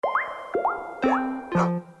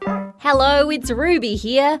Hello, it's Ruby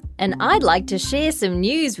here, and I'd like to share some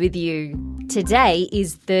news with you. Today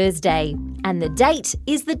is Thursday, and the date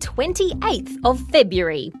is the 28th of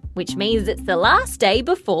February, which means it's the last day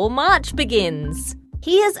before March begins.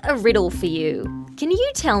 Here's a riddle for you. Can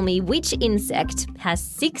you tell me which insect has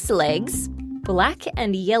 6 legs, black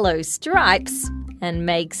and yellow stripes, and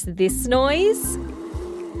makes this noise?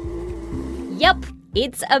 Yup,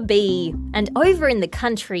 it's a bee. And over in the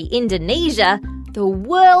country Indonesia, the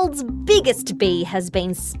world's biggest bee has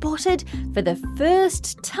been spotted for the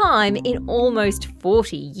first time in almost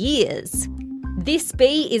 40 years. This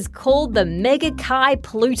bee is called the Megakai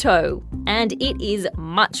Pluto, and it is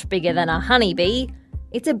much bigger than a honeybee.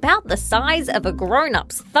 It's about the size of a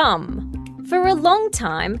grown-up's thumb. For a long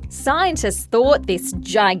time, scientists thought this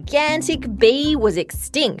gigantic bee was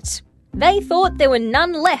extinct. They thought there were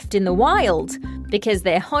none left in the wild because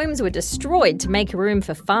their homes were destroyed to make room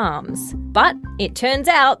for farms. But it turns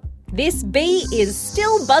out this bee is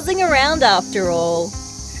still buzzing around after all.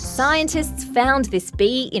 Scientists found this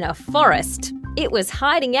bee in a forest. It was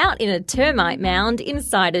hiding out in a termite mound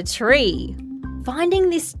inside a tree. Finding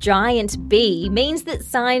this giant bee means that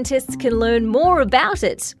scientists can learn more about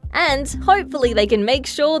it, and hopefully they can make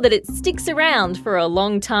sure that it sticks around for a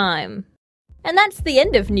long time. And that's the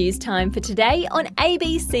end of news time for today on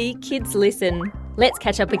ABC Kids Listen. Let's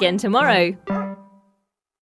catch up again tomorrow.